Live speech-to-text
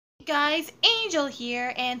guys, Angel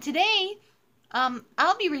here, and today,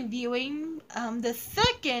 I'll be reviewing, the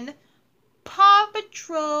second Paw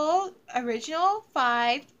Patrol Original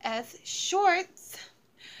 5S Shorts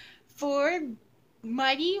for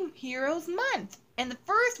Mighty Heroes Month. And the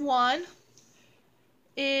first one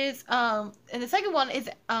is, and the second one is,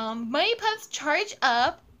 Mighty Pups Charge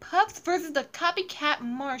Up, Pups versus the Copycat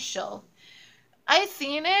Marshall. I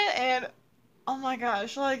seen it, and, oh my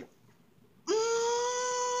gosh, like,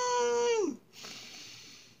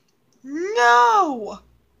 no!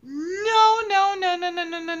 No, no, no, no, no, no,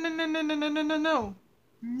 no, no, no, no, no, no, no, no, no.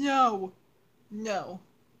 No. No.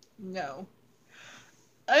 No.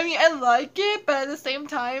 I mean, I like it, but at the same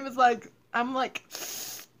time, it's like, I'm a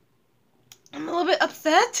little bit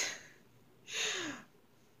upset.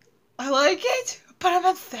 I like it, but I'm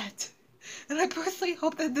upset. And I personally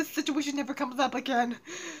hope that this situation never comes up again.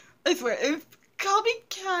 I swear, if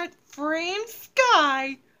Copycat framed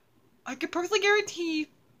Sky, I can personally guarantee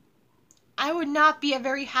I would not be a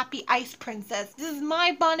very happy ice princess. This is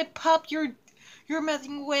my bonnet pup you're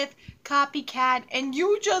messing with, Copycat, and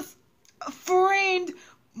you just framed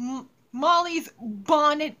Molly's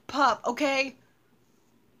bonnet pup, okay?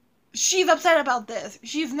 She's upset about this.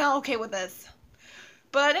 She's not okay with this.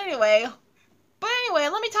 But anyway,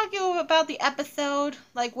 let me talk to you about the episode,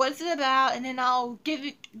 like what's it about, and then I'll give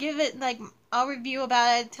it like I'll review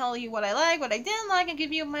about it, tell you what I like, what I didn't like, and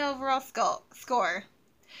give you my overall score.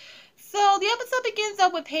 So the episode begins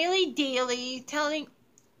up with Haley Daly telling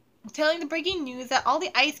the breaking news that all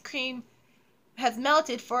the ice cream has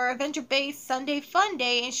melted for adventure-based Sunday Fun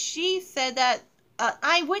Day, and she said that an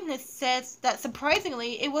eyewitness says that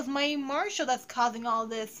surprisingly it was Mighty Marshall that's causing all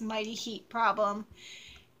this mighty heat problem.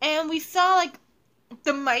 And we saw like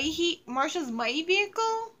the Marshall's mighty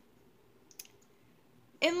vehicle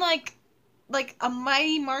in like a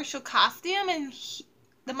Mighty Marshall costume, and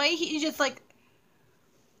the mighty heat just like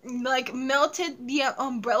melted the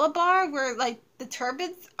umbrella bar where like the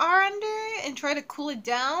turbines are under and try to cool it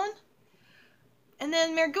down. And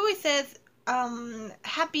then Margui says,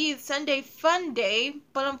 happy Sunday Fun Day,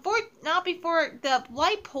 but not before the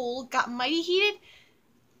light pole got mighty heated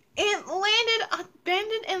and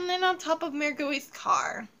landed on top of Margui's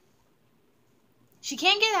car. She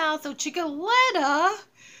can't get out, so Chickaletta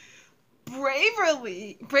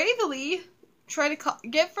bravely try to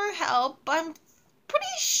get for help, but I'm pretty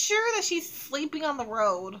sure that she's sleeping on the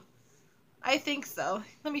road. I think so.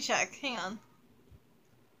 Let me check. Hang on.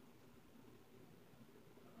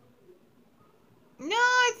 No,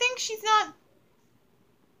 I think she's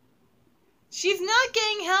not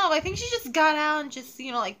getting help. I think she just got out and just,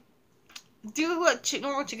 like, do what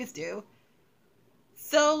normal chickens do.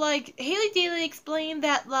 So, like, Haley Daly explained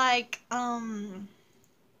that, like,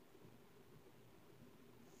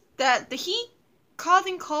 that the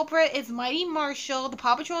heat-causing culprit is Mighty Marshall. The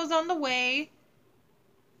Paw Patrol is on the way.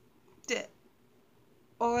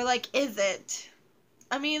 Or, like, is it?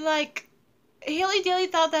 I mean, like, Haley Daly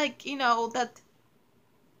thought that, that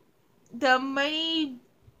the Mighty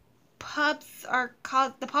Pups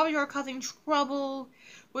the Paw Patrol are causing trouble,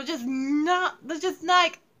 which is that's just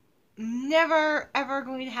not, never, ever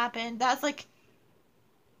going to happen. That's, like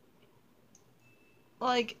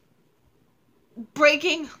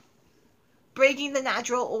breaking the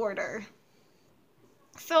natural order.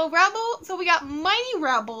 So we got Mighty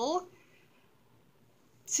Rebel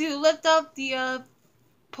to lift up the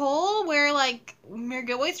pole where like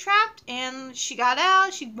Margot's trapped, and she got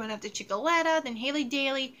out. She went up to Chickaletta. Then Haley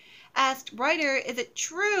Daly asked Ryder, "Is it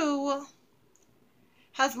true?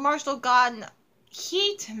 Has Marshall gotten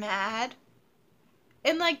heat mad?"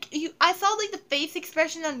 And like I saw like the face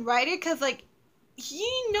expression on Ryder, because like he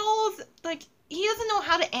knows, like he doesn't know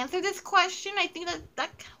how to answer this question. I think that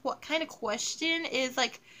what kind of question is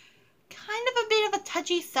like kind of a bit of a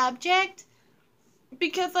touchy subject,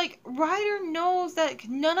 because like Ryder knows that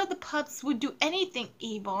none of the pups would do anything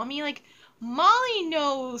evil. I mean, like Molly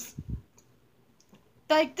knows,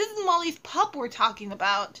 like this is Molly's pup we're talking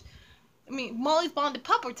about. I mean, Molly's bonded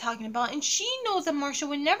pup we're talking about, and she knows that Marshall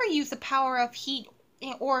would never use the power of heat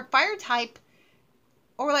or fire type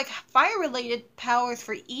or like fire related powers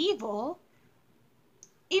for evil.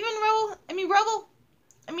 Even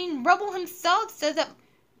Rebel himself says that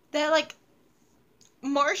like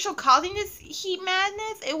Marshall causing this heat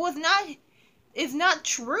madness, is not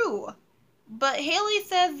true. But Haley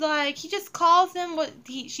says like he just calls him what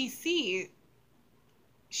she sees.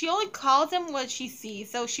 She only calls him what she sees.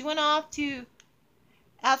 So she went off to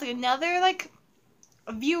ask like another like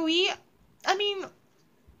viewee. I mean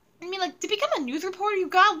like to become a news reporter, you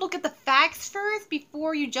gotta look at the facts first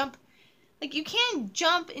before you jump. Like you can't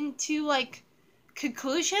jump into like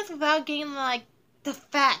conclusions without getting like the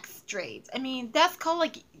facts straight. I mean, that's called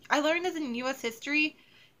like, I learned this in U.S. history.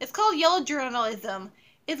 It's called yellow journalism.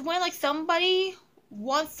 It's when like somebody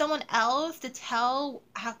wants someone else to tell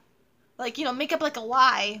how, like, you know, make up like a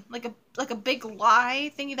lie, like a big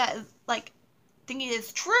lie, thinking that is like thinking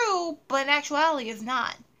it's true, but in actuality is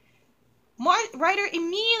not. Ryder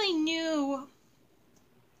immediately knew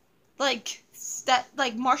like that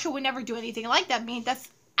like Marshall would never do anything like that. I mean, that's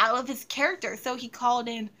out of his character. So he called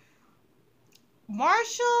in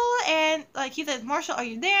Marshall, and like he said, "Marshall, are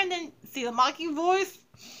you there?" And then see the mocking voice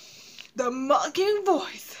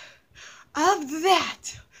of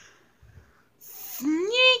that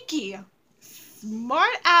sneaky,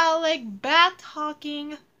 smart aleck,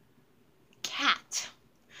 back-talking cat,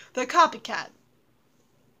 the copycat.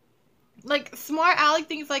 Like smart aleck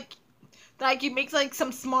thinks like he makes like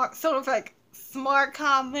some smart, sort of like smart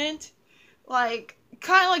comment, like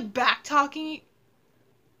kind of like back-talking.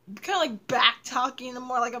 In a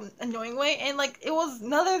more like annoying way, and like it was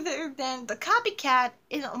none other than the copycat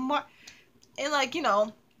in like, you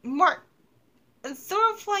know, and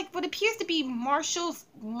sort of like what appears to be Marshall's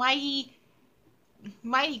mighty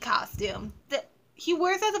costume that he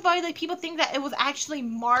wears as a body. Like people think that it was actually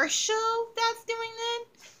Marshall that's doing that,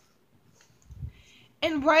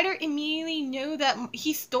 and Ryder immediately knew that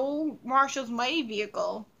he stole Marshall's mighty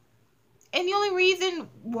vehicle, and the only reason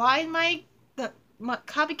why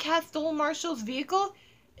Copycat stole Marshall's vehicle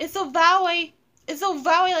is so Valley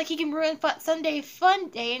like he can ruin Sunday Fun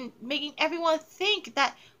Day and making everyone think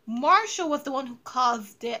that Marshall was the one who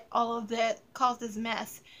caused this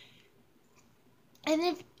mess. And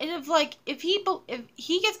if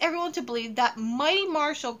he gets everyone to believe that Mighty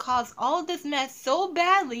Marshall caused all of this mess so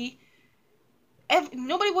badly,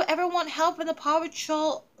 nobody would ever want help in the Paw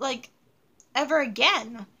Patrol like ever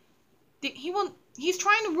again. He's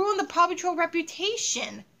trying to ruin the Paw Patrol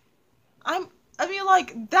reputation. I mean,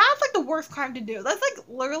 like, that's like the worst crime to do. That's like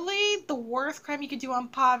literally the worst crime you could do on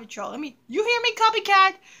Paw Patrol. I mean, you hear me,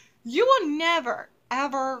 Copycat? You will never,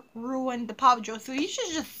 ever ruin the Paw Patrol. So you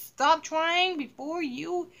should just stop trying before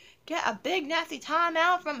you get a big nasty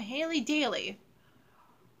timeout from Haley Daly.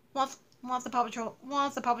 Once the Paw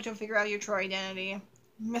Patrol figure out your true identity,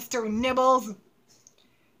 Mr. Nibbles.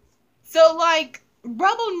 So like,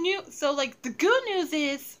 the good news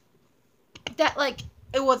is that like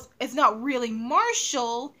it's not really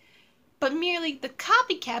Marshall, but merely the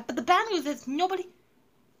copycat. But the bad news is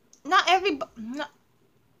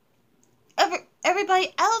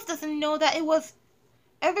everybody else doesn't know that it was.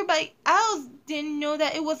 Everybody else didn't know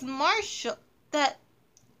that it was Marshall. That's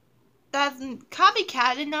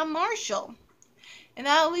copycat and not Marshall. And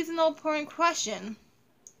that leaves an important question.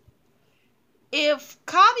 If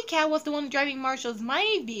Copycat was the one driving Marshall's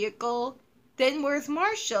mighty vehicle, then where's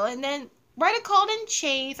Marshall? And then Ryder called in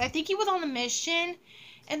Chase. I think he was on a mission.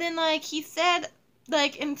 And then, like, he said,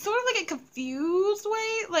 like, in sort of like a confused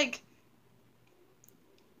way, like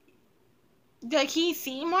he's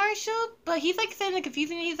seen Marshall, but he's, like, saying the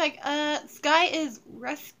confusing, he's like, Sky is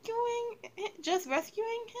rescuing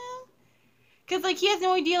him? Because, like, he has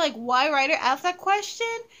no idea, like, why Ryder asked that question.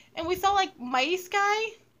 And we saw, like, Mighty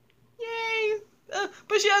Sky. Yay!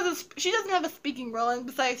 But she doesn't have a speaking role, and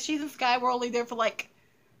besides, she's in Sky. We're only there for like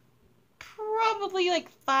probably like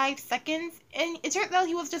 5 seconds, and it turns out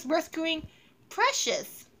he was just rescuing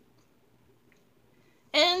Precious,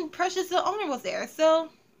 and Precious, the owner, was there. So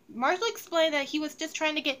Marshall explained that he was just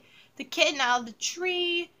trying to get the kitten out of the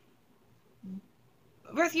tree,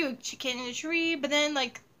 rescue a kitten in the tree, but then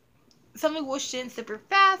like something whooshed in super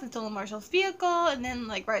fast and stole Marshall's vehicle, and then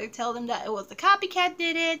like Ryder told him that it was the copycat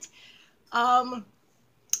did it.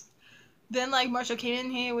 Then like Marshall came in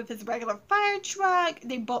here with his regular fire truck.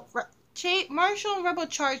 They both Marshall and Rebel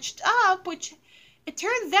charged up, which it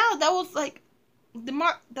turns out that was like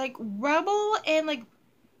Rebel and like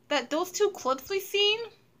that those two clips we seen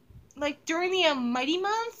like during the Mighty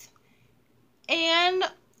Month, and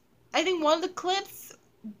I think one of the clips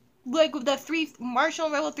like with the Marshall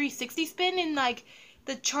and Rebel 360 spin in like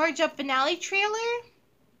the Charge Up finale trailer.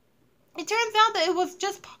 It turns out that it was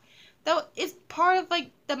just that is part of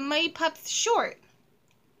like the Mighty Pups short.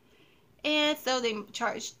 And so they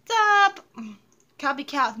charged up.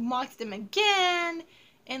 Copycat mocks them again,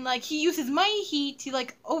 and like he uses Mighty Heat to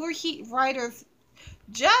like overheat Ryder's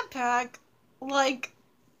jetpack. Like,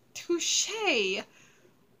 touche.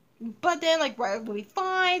 But then like Ryder will be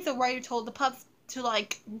fine. So Ryder told the pups to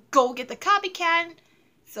like go get the copycat.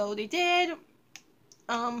 So they did.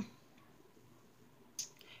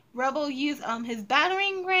 Rebel used his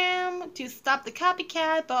battering ram to stop the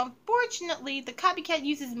copycat, but unfortunately the copycat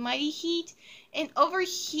uses Mighty Heat and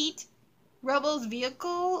overheat Rebel's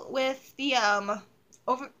vehicle with the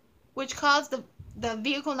which caused the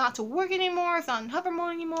vehicle not to work anymore. It's not in hover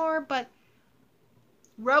mode anymore. But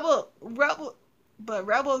Rebel's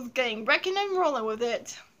getting wrecking and rolling with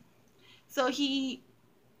it. So he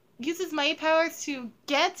uses mighty powers to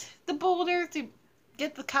get the boulder, to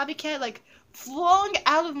get the copycat like flung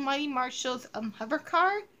out of Mighty Marshall's hover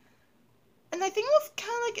car. And I think it was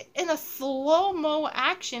kind of like in a slow-mo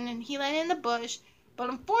action, and he landed in the bush. But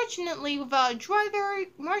unfortunately, without a driver,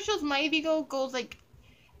 Marshall's mighty vehicle goes like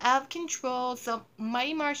out of control. So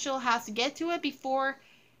Mighty Marshall has to get to it before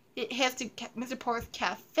it has to Mr. Porter's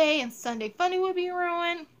Cafe, and Sunday Funny would be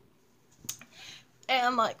ruined.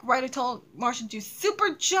 And like Ryder told Marshall to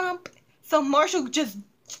super jump, so Marshall just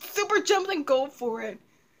super jumps and go for it.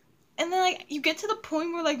 And then like you get to the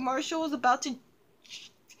point where like Marshall was about to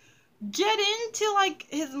get into like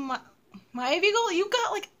his my vehicle, you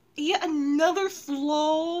got like yet another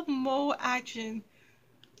slow-mo action.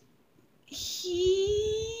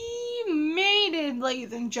 He made it,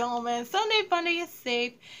 ladies and gentlemen. Sunday Funday is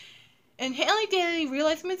safe. And Haley Daly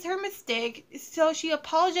realized her mistake, so she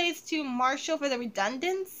apologized to Marshall for the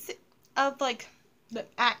redundancy of like the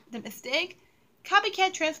mistake.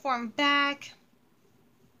 Copycat transformed back,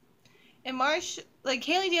 and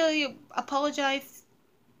Haley Daly apologized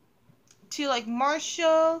to like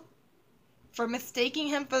Marshall for mistaking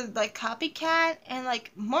him for like Copycat, and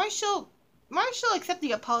like Marshall accepted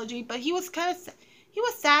the apology, but he was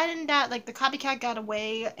saddened that like the Copycat got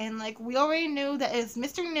away, and like we already knew that it's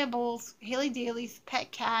Mr. Nibbles, Haley Daly's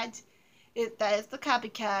pet cat, that is the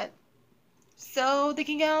Copycat, so they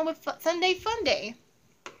can get on with Sunday Funday.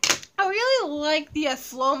 I really like the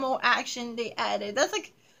slow-mo action they added. That's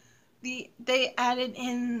like they added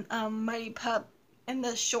in Mighty Pup in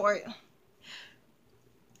the short.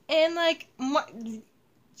 And like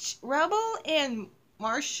Rebel and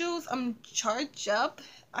Marshall's charge up.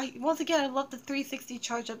 Once again I love the 360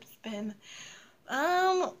 charge up spin.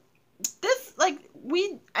 This like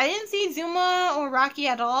I didn't see Zuma or Rocky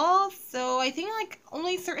at all, so I think like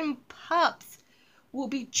only certain pups will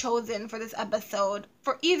be chosen for this episode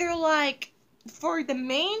for either like for the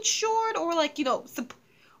main short or like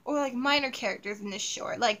or like minor characters in this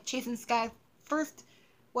short, like Chasing Sky. First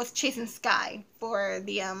was Chasing Sky for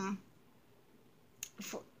the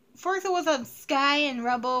first it was Sky and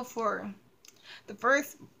Rebel for the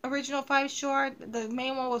first original 5 short. The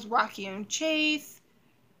main one was Rocky and Chase,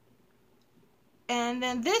 and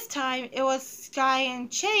then this time it was Sky and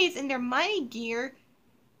Chase in their mighty gear,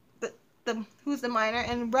 who's the minor,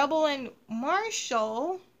 and Rebel and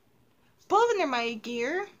Marshall, both in their mighty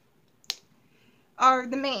gear, are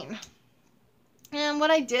the main. And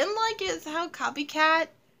what I didn't like is how Copycat,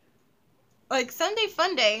 like Sunday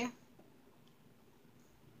Funday,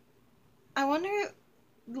 I wonder,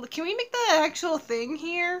 can we make that actual thing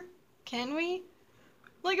here? Can we?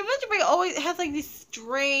 Like, Adventure always has like these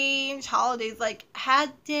strange holidays, like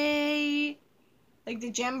Hat Day, like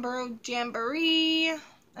the Jamboree.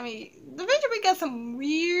 I mean, the Adventure got some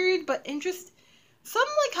weird but some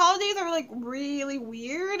like holidays are like really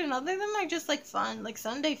weird, and other of them are just like fun, like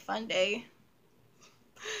Sunday Funday.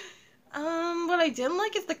 What I didn't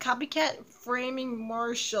like is the Copycat framing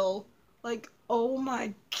Marshall. Like, oh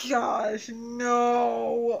my gosh,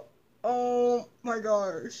 no. Oh my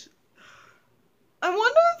gosh. I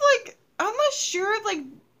wonder if like, I'm not sure if like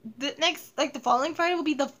the next, like the following Friday will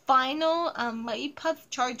be the final Mighty Pups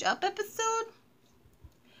Charge Up episode.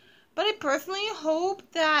 But I personally hope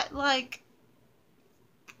that like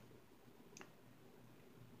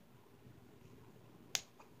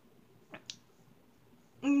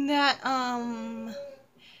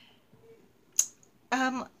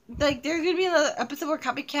like there's gonna be another episode where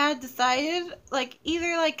Copycat decided like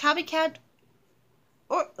either like Copycat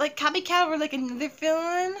or like another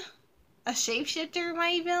villain, a shapeshifter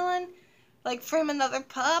mighty villain, like frame another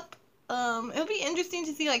pup. It'll be interesting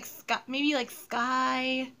to see like maybe like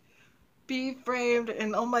Sky be framed,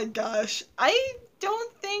 and oh my gosh, I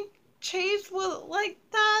don't think Chase will like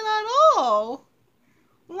that at all.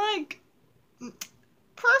 Like,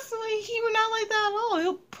 personally, he would not like that at all.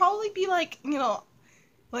 He'll probably be like,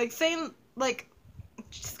 like saying like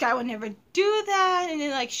Sky would never do that, and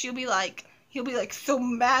then like he'll be like so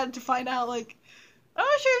mad to find out. Like, I'm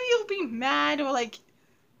not sure if he'll be mad or like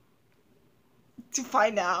to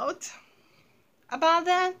find out about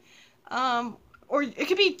that. Or it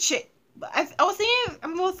could be I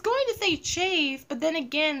was going to say Chase, but then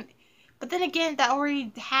again that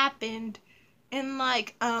already happened in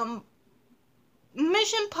like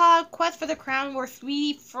Mission Pod Quest for the Crown, where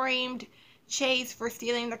Sweetie framed Chase for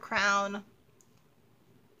stealing the crown.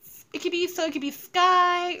 It could be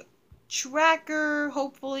Sky, Tracker,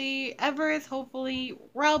 hopefully, Everest, hopefully,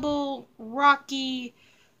 Rebel, Rocky,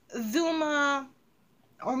 Zuma,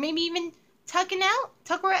 or maybe even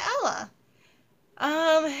Tuckerella.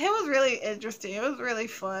 It was really interesting. It was really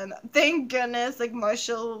fun. Thank goodness, like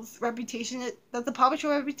Marshall's reputation, that the Paw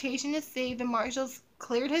Patrol reputation is safe, and Marshall's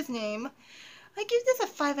cleared his name. I give this a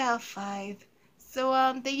 5 out of 5. So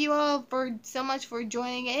thank you all for so much for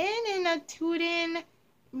joining in, and tune in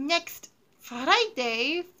next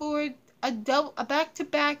Friday for a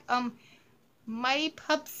back-to-back Mighty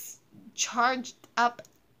Pups charged up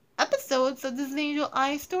episodes of This Angel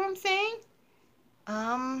Eye Storm saying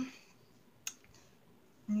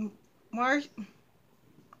more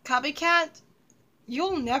Copycat,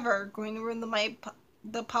 you're never going to ruin the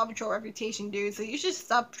Paw Patrol reputation, dude. So you should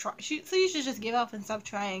stop so you should just give up and stop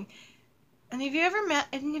trying. And if you ever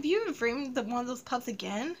framed one of those pups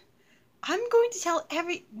again, Molly's going to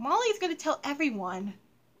tell everyone,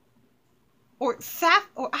 or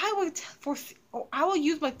I will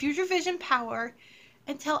use my future vision power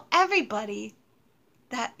and tell everybody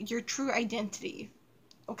that your true identity.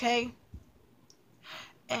 Okay?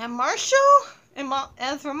 And Marshall,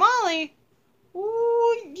 as for Molly,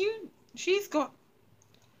 she's going.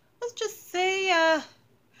 Let's just say, I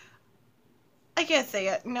can't say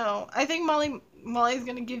it. No, I think Molly's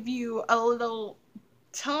gonna give you a little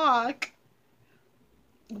talk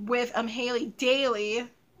with Haley Daly,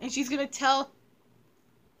 and she's going to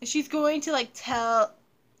like tell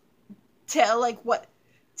her like what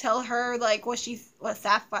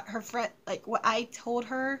Sapphire, her friend, like what I told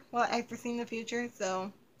her, what I foreseen in the future.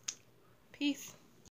 So, peace.